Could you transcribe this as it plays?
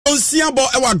Bosiabo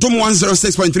ewa dom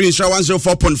 106.3 insha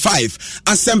 104.5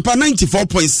 Asempa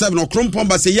 94.7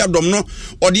 Okrompomba se ya dom no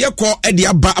ode ekọ ede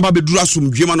aba ababeduru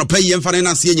asomdwema no payi emfa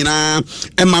na se nyina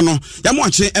ema no ya mo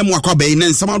ache emu akwa bayi na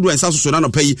nsama do ensa soso na no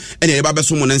payi ene eba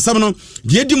beso mo na nsam no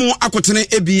de edimu akotene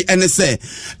ebi ene se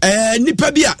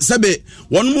nipa bia sebe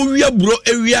wonmo wia buro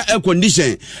ewia air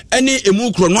condition ene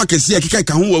emu kro no akese akeka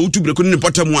ka ho wa utubreko ne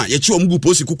potamu a ye che omgu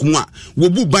posi kukumu a wo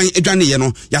bu ban edwane ye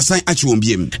no yasan ache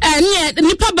ombiem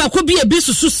nipa ba ko bi ebi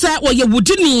susu sa wo ye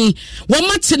wudini wo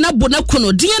mate na bo na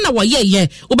kono dia na wo ye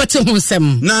wobete ho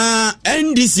nsem na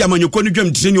NDC amanyoko no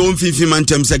dwam tire ne o mfimfim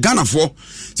mantem se Ghana fo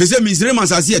se Misraim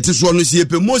asase ete so no sie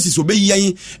pe Moses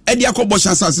obeyiyan ede akobɔ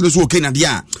asase so o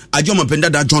Canada a ajoma penda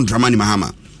da John Dramani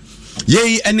Mahama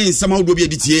Yei ene sama udo bi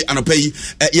editie anopai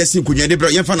yesi kunye de bro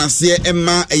yemfa na se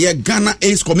emma eye Ghana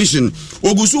Ace Commission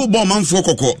ogusu bo manfo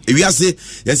kokko ewiase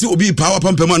yesi obi power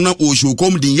pampama na o show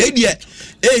kom din ye de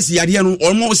Ace yade no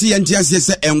olmo se yente ase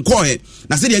se enkohe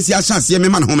na se de ase ahase me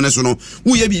ma na home ne so no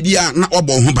wo ye bibia na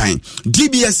obo ho ban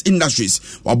DBS Industries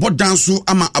obo danso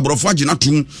ama abrofo agina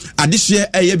tum adehye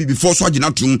eye bibifo so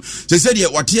agina tum se de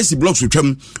wate esi blocks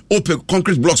twam open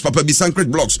concrete blocks papa bi concrete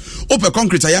blocks open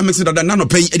concrete aya mix da na no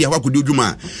pay e de akodi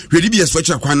odwuma DBS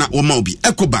fetcher kwana wo ma obi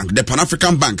Ecobank the Pan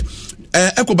African Bank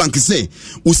Ecobank say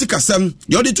usikasem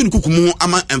yodi tuni kukumu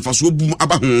ama emfaso bum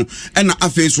aba ho na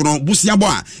afi so no busiabo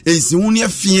a ensihu ne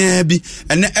afia bi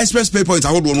ene express pay point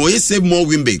ahodo no ye save more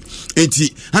win big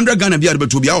enti 100 Ghana bia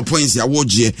beto bia o points ya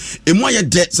woje emu aye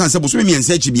de sanse bo so me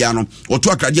miensa chi bia no oto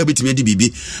akrade abetimi adi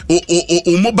bibi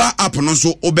o mobile app no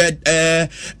so obe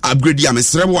upgrade ya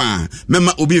mesrewo a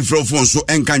mema obi frɛ phone so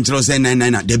enka nkyerɛ say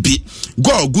 99 na de bi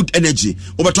go good energy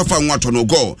obeto fa nwato no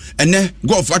go ene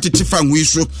go for atete fa nwi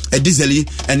so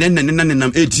and then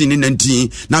 18 and 19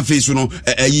 na face no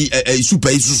super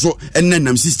isu so and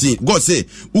then 16 God say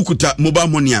ukuta mobile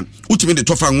money utimi de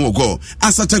tofa nwo go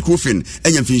asata crofin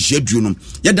enya mfinhia aduonu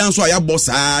ya dan so ya boss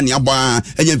a ne aba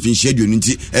enya mfinhia aduonu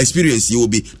nti experience ye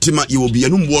obi tima ye obi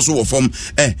anu mbo so wo form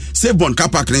save bond car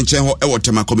park nchen ho e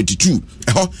wotema committee 2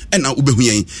 ho na ubehu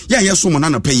yen ya yeso mo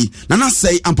na payi na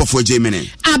say ampofo Germany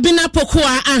abina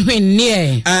pokoa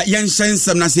ahwennie yen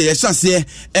sensem na say ye hyase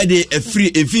e de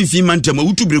free emfinfin mantem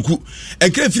awutubreku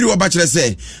ekra free wo ba kire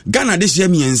say Ghana de hye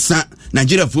miensa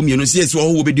Nigeria fo mienu say ese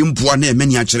wo bedi mpoa na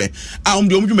emani a kire a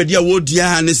omde omdwumadi a wo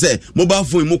dia ne say mobile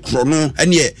phone mu kro no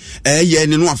ene ye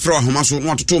ne no afra ahoma so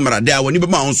no atoto mrade a woni be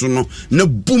ma ho so no na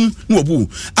bum no obu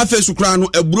afesu kra no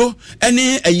eburo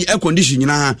ene ayi air condition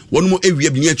nyina wono ewie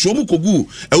bi ne atwo mu kogu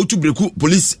awutubreku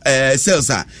police cells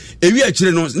a ewie a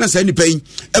kire no na say ni pai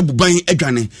ebuban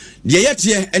adwane de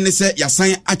yete ene say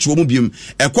yasan atwo mu biem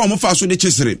ekwa mo fa so de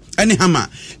chesere ene hama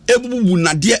ebubu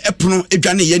na de epono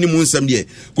adwane ye ni mu nsam de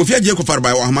Kofi aje ko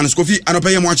farba wa Hamans Kofi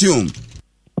anopa ye mo achi o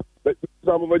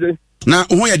na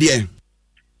ho ye de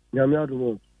nyame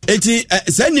adumo eti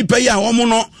sa nipa yi a wo mo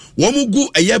no wo mu gu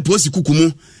eye posi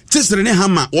kukumu chesere ne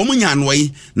hama wo mu nya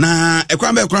anoi na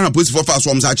ekwa ba ekwa na posi for fa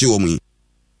so mo sa achi wo mu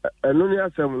eno ni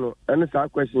asem no ene sa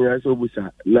question ya so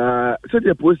busa na se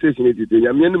de police station etite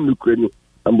nyame nim no kure ni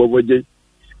amboboje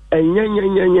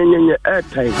enyenyenyenyenyenye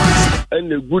airtime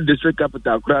and the good district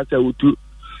capital across Utu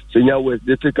Senior West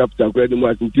district capital where the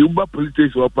most Uba police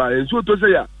station opa and so to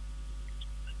say ya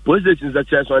police stations that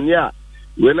chance on ya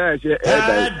when I say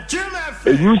airtime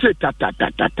and you say ta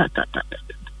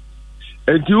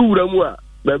and you uramwa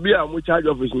baby am charge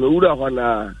office no ura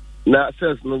hona na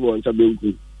sales no won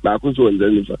chabenku na akunso on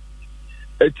deliver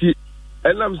eti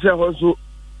enam say also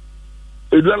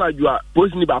eduala jua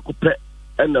police ni ba ko pe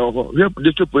and the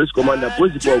district police commander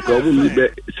police for come be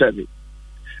 7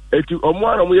 eti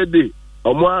omo mo ye day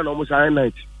omo mo say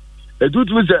night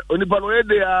etutu me say onipa no ye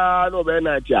day no be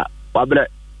night ya wabre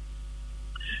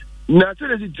na se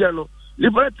de jeno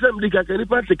lipa tram dika ke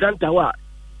lipa te kanta wa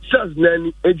sales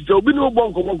nani eti obi no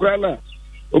bon ko kra na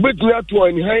obetu ato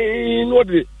ani han no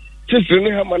de chesire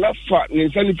ne ha mana fa ne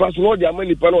nsani fa so no de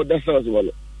amani pa no da sales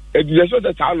wala eti je so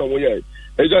da ta no mo ye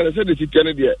ejo na se de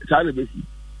tikene de ta ne be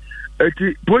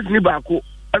eti post ni baako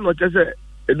ana o chese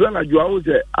edu anajo awu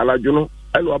se anajo no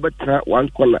ana obetra one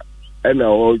corner ana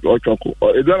o choko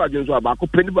edu anajo so baako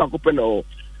peni baako pena o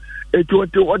eti o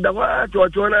te odawa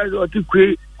to na o ti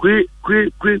kwi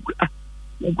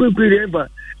remember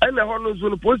ana hono so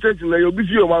no post station na yo bi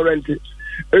fi o ma rent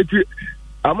eti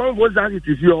amanfo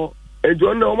zakiti fi o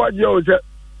ejo na o ma je o se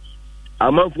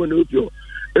amanfo na opio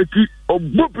eti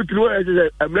obo pitru o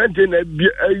se amrante na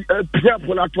pia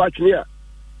pola to akini a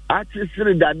ati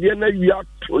siri dade na wia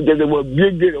to de mo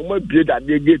biege o ma bie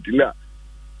dade gate na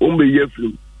o me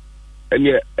yeflu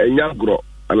ene enya gro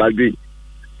alage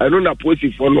anu na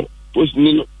posi fo no posi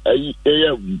ni no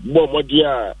eye bo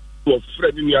modia wo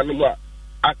frɛ ni nuanom a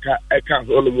aka ɛka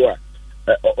ho no mu a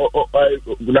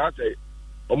guna sɛ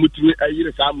ɔmutumi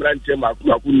ayire saa mmerante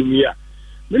maako num yi a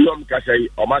minimum kasa yi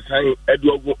ɔmasan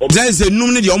aduogu sɛ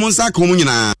num ne deɛ ɔmo nsa ka ɔmo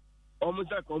nyinaa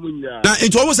na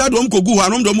nti ɔmo sa de ɔmo kogu hɔ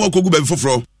anom de ɔmo kogu baabi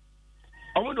foforɔ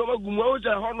ɔmo de ɔmo gu mu ɔmo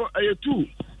sɛ hɔ no ɛyɛ tu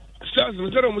stars no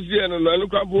sɛ ɔmo sie no no ɛno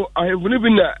kwabo ahemfo no bi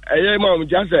na ɛyɛ ma ɔmo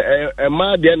gya sɛ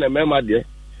ɛma deɛ na mɛma deɛ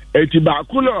eti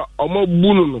baako na ɔmo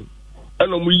bu no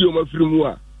ɛna ɔmo yi ɔmo afiri mu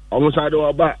a ɔmo sa de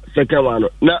ɔba second one no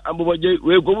na ambobɔgye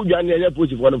wei kogu dwa ne ɛyɛ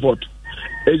posifoɔ no fort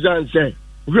ɛzan sɛ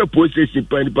we post station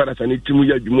pan para sane timu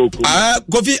ya dwuma ko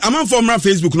Kofi amanfo mra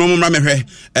Facebook no mra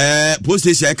mehwɛ post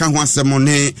station e ka ho asɛm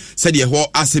ne sɛ de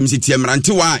hɔ asɛm sitie mrante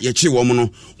wa ye kye wo mo no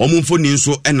ɔmo mfoni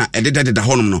nso ɛna ɛdedededa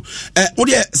hɔ nom no wo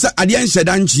de sɛ ade anhyɛ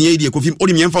da nkyie de Kofi wo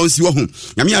de miɛmfa wo si wo ho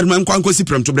nyame adoma nkwa nkosi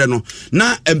premto bre no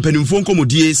na mpanimfo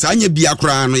nkomodie saa nya bia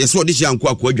kora no ye sɛ ɔde hye anko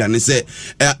akwadwane sɛ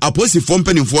aposifo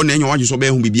mpanimfo na enya wadwe so bɛ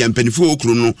ho bibia mpanimfo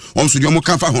okuru no ɔmso de ɔmo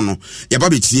kafa ho no ye ba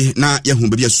betie na ye hu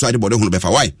bibia suade bɔde ho no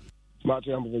bɛfa why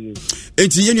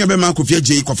enti yenu abema Kofi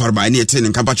Agye kwafarba ne yete ne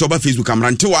kampacho ba Facebook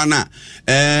amrante wa na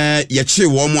ye kye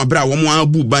wo mo abra wo mo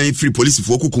abu ban free police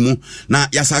fo kukumu na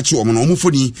yasa kye wo mo no mo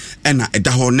foni na eda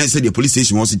ho na se de police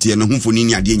station ho sitie na ho foni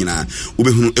ni ade nyina wo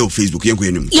be hunu e Facebook yenko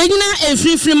yenum yenyina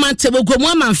free man tebo gomu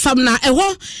amanfam na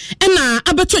eho na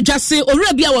abeto dwase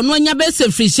owura bia wo no anya be se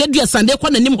free hye dua sande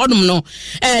kwa nanim hodom no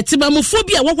tibamufo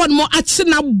bia wo hodom akye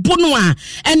na bono a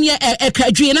enye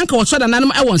ekadwe na nka wo so da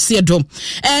nanom e won se do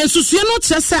susuye no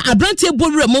tsese abrante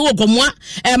bowura mo gomoa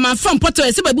manfam poto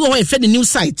ese babi wo efe the new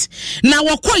site na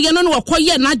wakoye no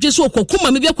wakoye na adwese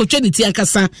okokuma me bia kotwa niti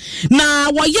ankasa na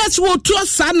woyes wo to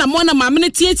sa na mo na mamene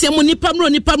tietie mo nipa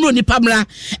mra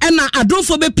na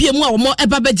adofo be pie mu a wo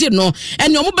eba beje no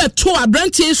ene wo beto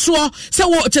abrante so se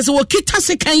wo tese wo kita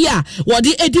sekan ya wo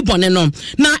de edi bone no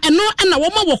na eno na wo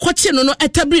ma wo koche no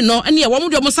etabri no ene wo mo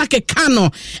de mo sake kan no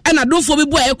na adofo be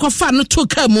bu a ekofa no to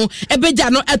ka mu ebeja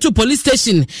no eto police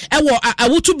station wo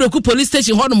awutu breku police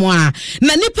station hɔ nom a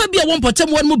na nipa bia wɔn pɔtem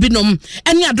wɔn mu binom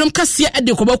ɛne adom kase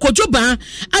ɛde kɔbɔ kodwoba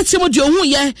akyem de ohun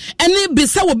yɛ ɛne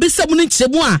bisa wo bisa mu ne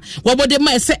kyemu a wɔbɔde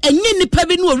ma ɛsɛ ɛnye nipa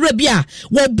bi no owura bi a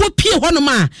wɔbɔ pie hɔ nom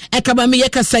a ɛkaba me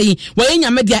yɛ kasa yi wɔyɛ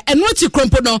nyame dia ɛno akyi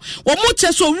krompo no wɔn mo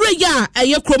kyɛ so owura yi a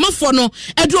ɛyɛ kromafo no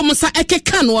ɛde wɔn sa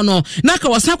ɛkeka no no na ka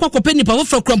wɔsan akɔkɔpɛ nipa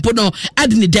foforɔ krompo no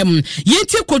ade ne dɛm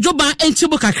yɛnti kodwoba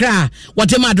ɛnkyemu kakra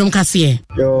wɔde ma adom kase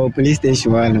yo police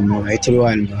station one mo ɛkyiri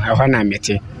one ɛhɔ na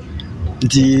mete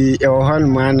nti ɛhɔ no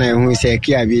ma na ɛhu sɛ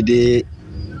kia bi de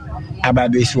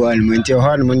ababesu one mo nti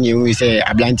ɛhɔ no mo ne ɛhu sɛ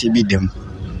ablante bi dem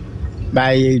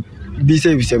by bi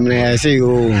sɛ bi sɛ mo na sɛ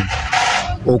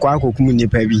o kwa kokum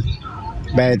nipa bi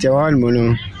by te ɛhɔ no mo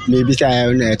no me bi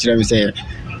sɛ na ɛkyerɛ me sɛ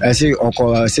ɛsɛ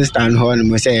ɔkɔ sister no hɔ no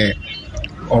mo sɛ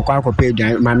ɔkɔ akɔpɛ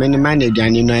aduane mame ne ma na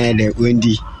aduane no ayɛ dɛ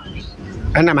ondi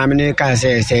ana mame ne ka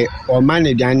sɛ ɔma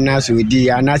ne aduane no so di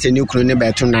anasɛ ne kunu ne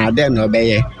bɛto na adɛm na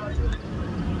ɔbɛyɛ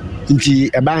nti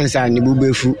ebansa ne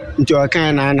bubefu nti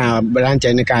okan na branch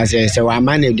ne ka se wa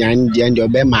na aduane de nde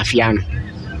obe mafia no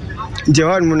nti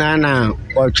hon mu na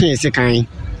otwe sekan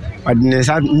odine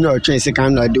sa no otwe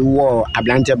sekan no de wo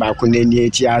ablante ba ko na ni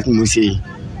eti asmu sei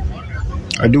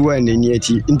ode wo na ni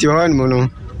eti nti hon mu no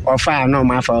ofa no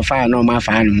ma fa no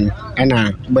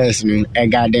na boys no e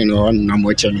garden no na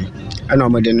mo che no na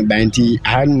mo de no banti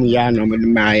han mu ya no mo de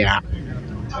ma ya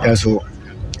so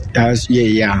that's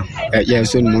yeah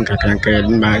so mun kakanka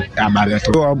ma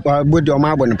ababeto bodo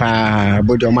ma bon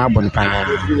pa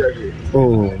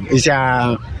oh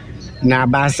isa na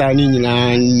basa ni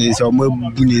nyina ni so mo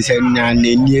bu ni se na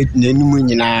nenu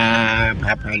nyina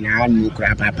papa na anu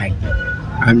kura papa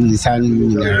am ni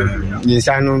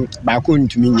sanu ba ko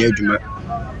ntumi nya adwuma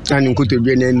anu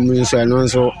kotodwe na nenu so no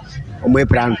so o mo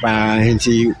plan pa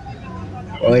nti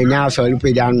o nya so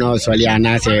lupe ja no so le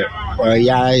anase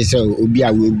ya so obi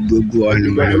a we gogu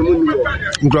on ma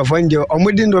microphone de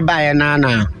omudi ndo ba ya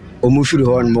na omufiri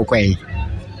ho no kwai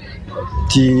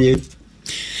ti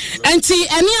anti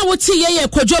ene a woti ye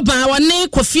kwadwoba wone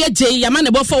Kofi Agye yama ne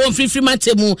bofo won free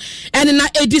matemu ene na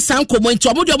edi sankomo nti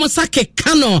omudi omo sake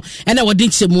kano ene wodi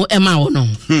nchemu ema wo no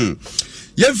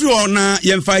yefiri ona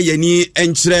yemfa yani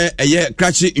enkyere eye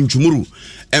krachi ntwumuru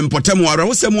empotemu ara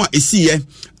wosemu a esiye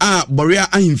a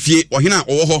boria ahemfie ohena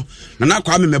owo ho na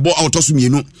akwa memebo autoso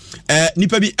mienu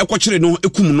nipa bi ekokyere no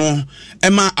ekum no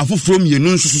ema afoforo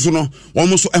mienu nsususo no wo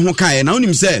mo so eho kae na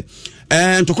onim se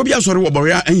ntoko bia sɔre wɔ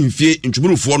Borea ahimfie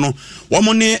ntwumurufoɔ no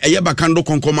wɔn ne ɛyɛ bakando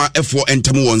konkoma ɛfoɔ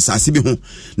ntam wɔn nsase bi ho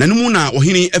na no mu na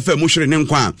ɔhene ɛfɛ mu hwere ne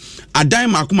nkwa adan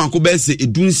maako bɛsɛ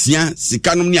edunsia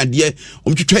sika nom ne adeɛ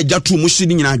ɔmtwitwa agya to mu hye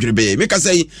ne nyina adwerebe meka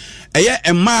sɛ ɛyɛ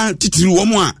ɛma titiri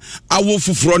wɔn a awo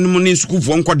foforɔ no mu ne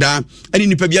sukufoɔ nkɔdaa ɛne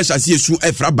nipa bi ahyase esu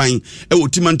ɛfra ban ɛwɔ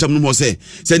timantam no mo sɛ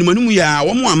animanum yɛ a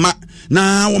wɔn ama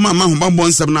na wɔn ama hombambɔ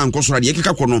nsɛm na nkɔsora deɛ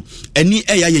keka kɔ no ɛni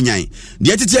ɛyɛ ayenyan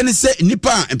deɛ tete ne sɛ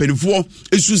nipa mpanifoɔ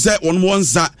esu sɛ wɔn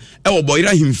nsa ɛwɔ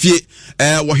Boira himfie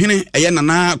wɔhene ɛyɛ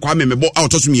nana Kwame Mebɔ a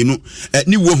ɔtɔ so mmienu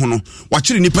ne wuo ho no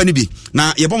wakyere nipa ne bi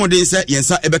na yɛbɔ mɔden sɛ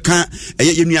yɛnsa ɛbɛka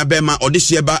ɛyɛ yɛnua bɛma ɔde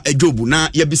hyɛ ba Job na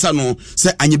yɛbisa no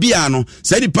sɛ anyebia no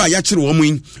sɛ nipa yɛakyere wɔn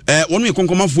yi wɔn yɛ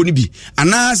konkomafoɔ ne bi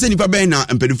ana sɛ nipa bɛn na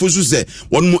mpanifo so sɛ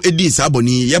wɔn mo edi saa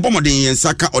bɔni yɛbɔ mɔden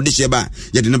yɛnsa ka ɔde hyɛ ba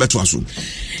yɛde ne bɛto aso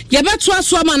yɛbɛto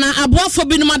aso ama na aboafo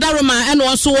binom adaroma ɛna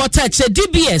wɔso wɔta kyɛ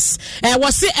DBS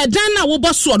wɔse ɛdan na wɔbɔ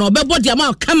soɔ no ɔbɛbɔ deɛ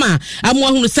ma kama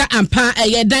amoahunu sɛ ampa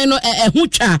ɛyɛ dan no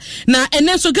ɛho twa na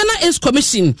ɛnɛ nso Ghana Ace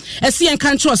Commission ɛsi yɛn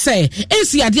kankyerɛ sɛ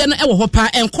ɛsi adeɛ no ɛwɔ hɔ pa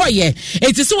ɛnkɔyɛ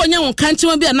ɛti sɛ wɔnya wɔn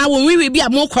kankyerɛ bi na wɔn wiwi bi a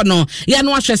mokɔ no yɛ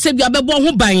no ahwɛ sɛ bi abɛbɔ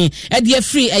ho ban ɛde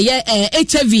afiri ɛyɛ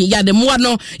HIV yademoa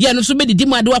no yɛ no so bɛdidi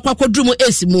mu ade wakɔkɔduru mu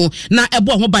esi mu na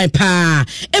ɛbɔ ho ban paa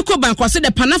Ecobank wɔse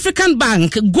the Pan African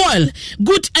Bank Goil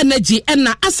Good Energy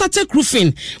ɛna Asatek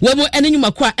Roofing wɔ mu ɛne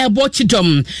nyumako a ɛbɔ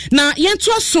chidom na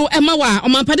yɛnto so ɛma wa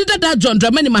ɔmampade dada John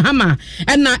Dramani Mahama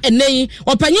ɛna ɛnɛyi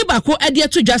ɔpanyin baako ɛde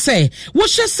ato dwa sɛ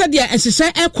wohyɛ sɛdeɛ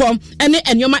ɛhyehyɛ ɛkɔ ɛne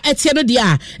ɛnneɛma ɛteɛ no deɛ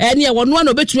a ɛne ɛwɔ noa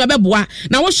na obɛtumi abɛboa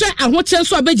na wohyɛ ahokyɛ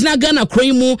nso abɛgyina Ghana kuro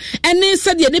yi mu ɛne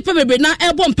sɛdeɛ nipa bebree na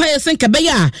ɛbɔ mpaeɛ sɛ nkɛbɛyɛ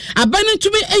a aban no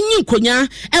ntumi enyi nkonya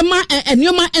ɛma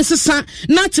ɛnneɛma ɛnsesa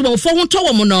na tebɔfo ho tɔ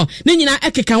wɔ mu no ne nyinaa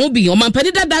ɛkeka ho bi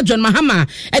ɔmampade dada John Mahama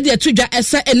ɛde ato dwa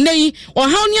ɛsɛ ɛnɛyi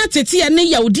ɔhaw ne atete ne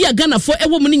Yahudi a Ghanafo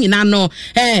ɛwɔ mu ne nyinaa no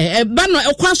ba no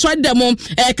ɛkɔ asɔre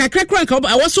dɛm kakrakra nka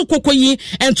ɛwɔ so kokɔ yi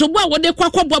ntobo a wɔde kɔ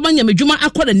akɔbɔ amanyamedwuma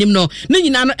akɔ n'anim no ne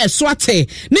nyinaa no ɛso ate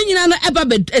ne nyinaa no ɛba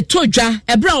ɛtɔ dwa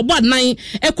ɛbrɛ a ɔbɔ anan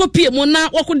ɛkɔpie mu na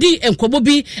wɔkɔdi nkɔbɔ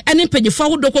bi ɛne mpanyinfo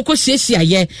ahodoɔ kɔkɔ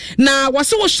hyiahyiayɛ na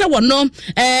wɔse wɔhyɛ wɔ no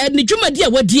ne dwumadi a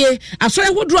wɔdie asɔre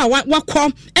ahodoɔ a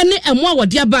wakɔ ɛne ɛmoa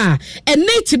wɔde aba a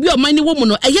ɛne ti bi ɔman ne wɔ mu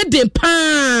no ɛyɛ den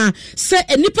paa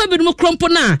sɛ nipa binom krompo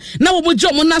na wɔn gye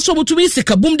wɔn na so wɔtumi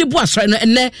sika bum de bu asɔre no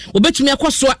ɛnɛ wɔbɛtumi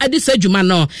akɔ so ade sɛ adwuma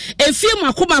no efie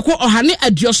mako ɔhane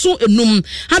adioso enum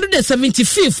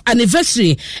 175th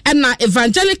anniversary ɛna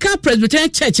Evangelical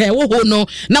Presbyterian Church ɛwɔ hɔ no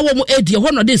na wɔn edi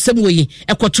hɔ no de nsɛm wɔ yi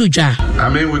ɛkɔto dwa. I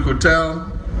mean, we could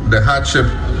tell the hardship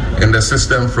in the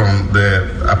system from the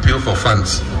appeal for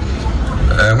funds.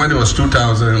 When it was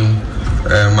 2000,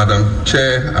 Madam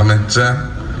Chair Ametsa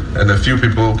and a few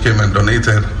people came and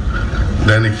donated.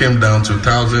 Then it came down to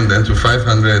 1,000, then to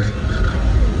 500,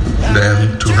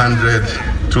 then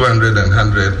 200, 200 and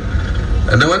 100.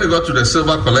 And then when it got to the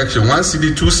silver collection, 1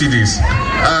 CD, 2 CDs,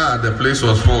 the place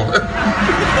was full.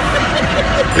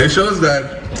 It shows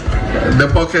that the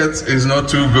pocket is not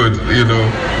too good, you know,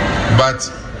 but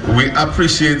we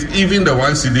appreciate even the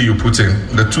 1 CD you put in,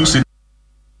 the 2 CD.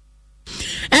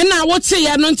 ɛna wɔte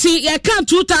ya no nti yɛka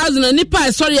 2000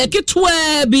 nipa sorry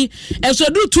yɛketewa bi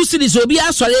ɛso do 2 cities obi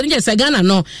asɔre ne sɛ Ghana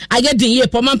no ayɛ din yɛ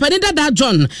pɔmampani dada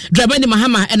John Dramani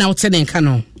Mahama ɛna wɔte ne nka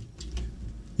no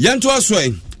yɛnto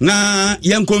asoe na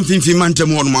yɛnkɔ mfimfini mantam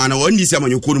hɔ no ma na wɔn ndisi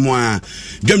amanyɔkuo no mu a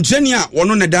dwamkyerɛni a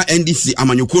wɔno ne da NDC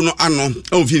amanyɔkuo no ano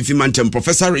ɛwɔ mfimfini mantam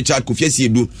Professor Richard Kofi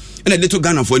Asiedu ɛna de to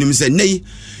Ghana fo anim sɛ nei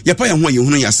yɛpa yɛn ho a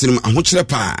yɛhunu yɛasenem ahokyerɛ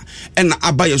paa ɛna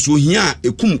aba yɛ so hia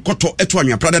ekum kɔtɔ ɛto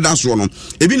anwapra dada so no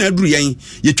ebi na aduru yɛn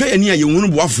yɛtwa yɛn a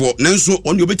yɛhunu boafoɔ nanso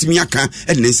ɔno obetumi aka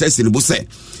ɛde ne nsa sɛ ne bo sɛ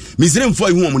Mizremfo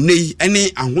ihu om nei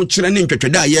ene ahokyere ne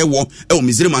ntwetweda ye wo e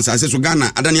Mizrem asase so Ghana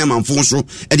adane amanfo so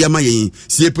e de amayen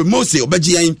siepe Mose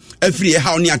obagye yan afiri e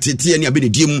haw ne atete ne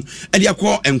abededie mu e de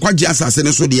akọ enkwagye asase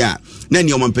ne so de a na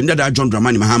ne omampenda da John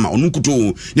Dramani Mahama onu kuto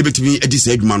ne betimi edi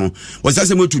sa adwuma no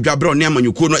wasase mo tudwa bra ne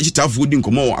amanyuko no agitafo di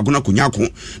nkomo agona konyako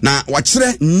na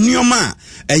wakyere nneoma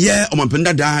eye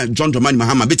omampenda da John Dramani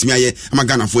Mahama betimi aye ama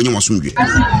Ghana fo nye wasomdwe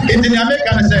Indini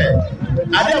America ne say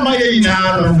ade amaye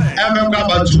ina no ebe kwa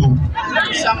batu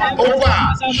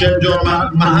Opa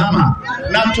Shedoma Mahama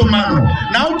Natumano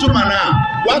Nautumana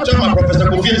watu ama Professor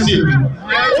Kofi Asiedu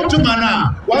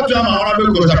Utumana watu ama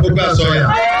Honorable Kotapoka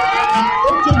Soya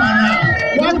Utumana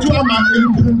watu ama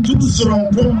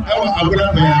Tutusurompo ewa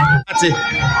agula mea ati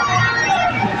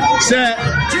se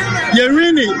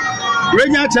Yerini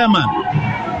Regional Chairman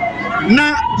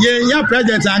na ya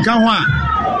President anka ho a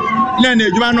na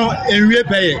edwuma no enwie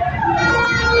peye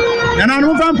na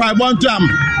nanu fampa bonto am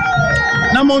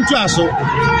na monto aso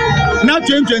na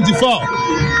 2024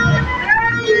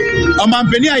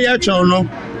 omampeni aye twa no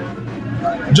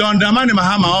John Dramani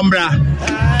Mahama ombra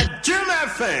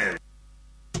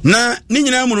na ni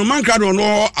nyina mu no Mankrado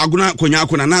no aguna konya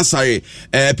akona na asare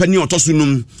pani otoso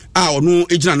num a ono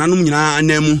ejina nanom nyina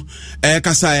anamu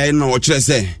kasa na o kire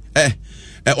se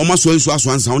o maso nsu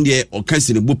aso ansa onde o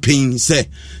kanse ne bopin se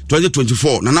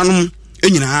 2024 na nanom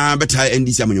enyina beta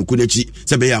NDC amanyoko nachi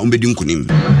se be ya ombedi nkunim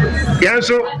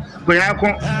yanso konya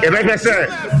akon e be hwe se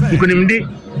nkunimdi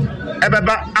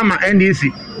ebeba ama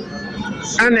NDC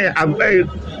ane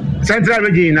central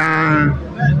region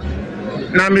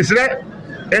na misre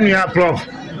enya prof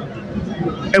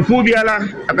efu biala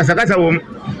akasakasa wom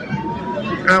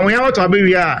wonya woto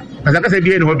abewia akasakasa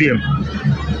bia ne hobiem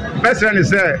mesra ne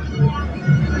se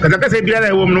akasakasa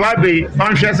biala wom no wabe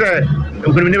fanhwe se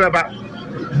ekunimni baba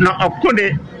na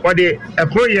okonde ode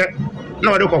eproye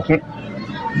na ode kokko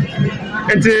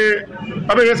enti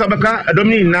abeye so beka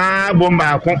adomni na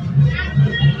bomba akon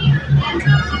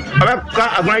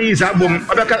abeka agwayi sa bom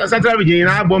abeka central region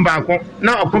na bomba akon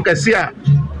na okon kase a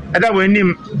ada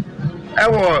wenim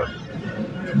ewo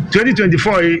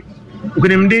 2024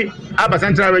 ukunimdi aba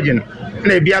central region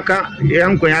na ebiaka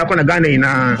yankonya akona Ghana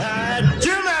ina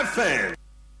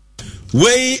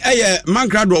wei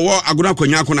Mankrado wo aguna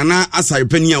konya akona na asare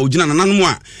pani a ogina nananum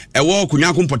a ewo konya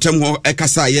akompotem ho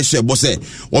ekasa ye hye bose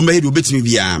wo mbe do betimi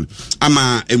bia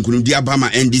ama enkunudi aba ma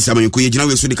NDC amanyeko ye gina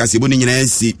we so de kasebo ni nyina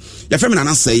ansi ya femi na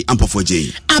nasai ampofo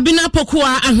je abina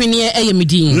pokoa ahwene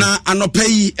eyemidin na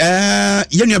anopai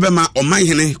ye nua be ma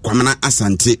omanhene kwamana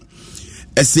asante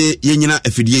ese ye nyina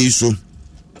afidie yi so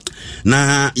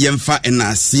na yemfa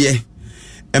enase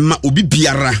ema obi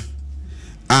biara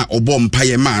a obo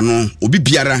mpaye ma no obi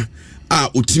biara a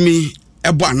otimi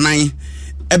ebo anan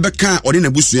ebeka ode na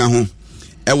busua ho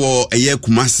ewo eye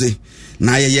kumase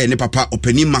na ye ne papa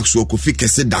opani max okofi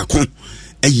kese dako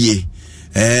eye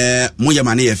moya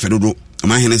mane ye fedodo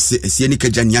ma hene se esie ni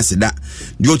kaja ni aseda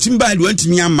de otimba de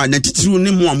wantimi ama na titiru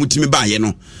ne mo amutimi ba ye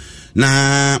no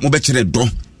na mo be kire do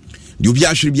de obi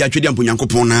ahwere bi atwede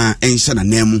amponyankopon na enhye na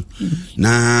namu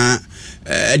na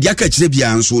dia ka kire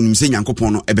bia nso nim se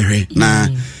nyankopon no ebehwe na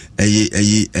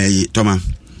toma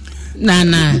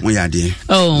nana mo yade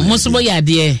musubo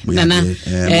yade nana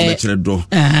mo be kire do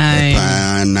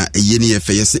pa na eyeni ye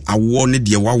fe yese awo ne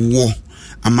de wawo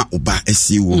ama oba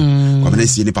asiwo kwa bana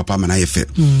sie ni papa mana ye fe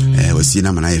wasi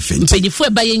na mana ye fe mpedifo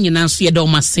eba ye nyina so ye do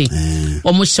mase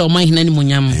omo hye oman hina ni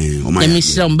munyam ya me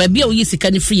hye om ba bia wo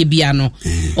yisika ni free bia no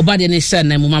oba de ne hye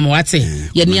na mu mama wate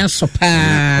ye ni asopa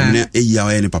na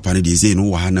eya ye ni papa ne de ze no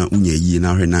wa na unya yi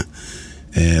na hwe na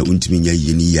untimi nya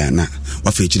yi ni ya na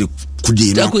wa fe chire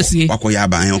kudi na wako ya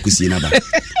ba wakusie na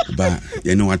ba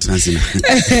ye no watransina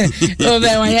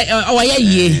oba wa ya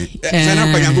yi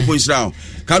sana kwa nyankopon Israel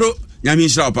karo nyame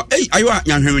Israel pa aywa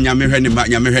nyame hwe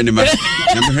ne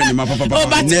ma papa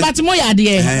but mo ya de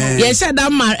ye said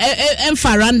that ma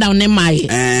emfa rundown ne mai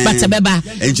but beba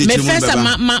me first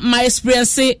my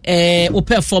experience o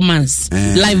performance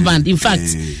live band in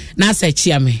fact na say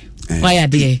chia me why ya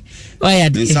de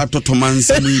sa totoman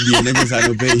samidi na bisa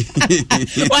no pay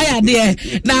why ya de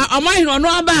na o mai no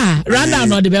aba rundown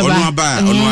no de beba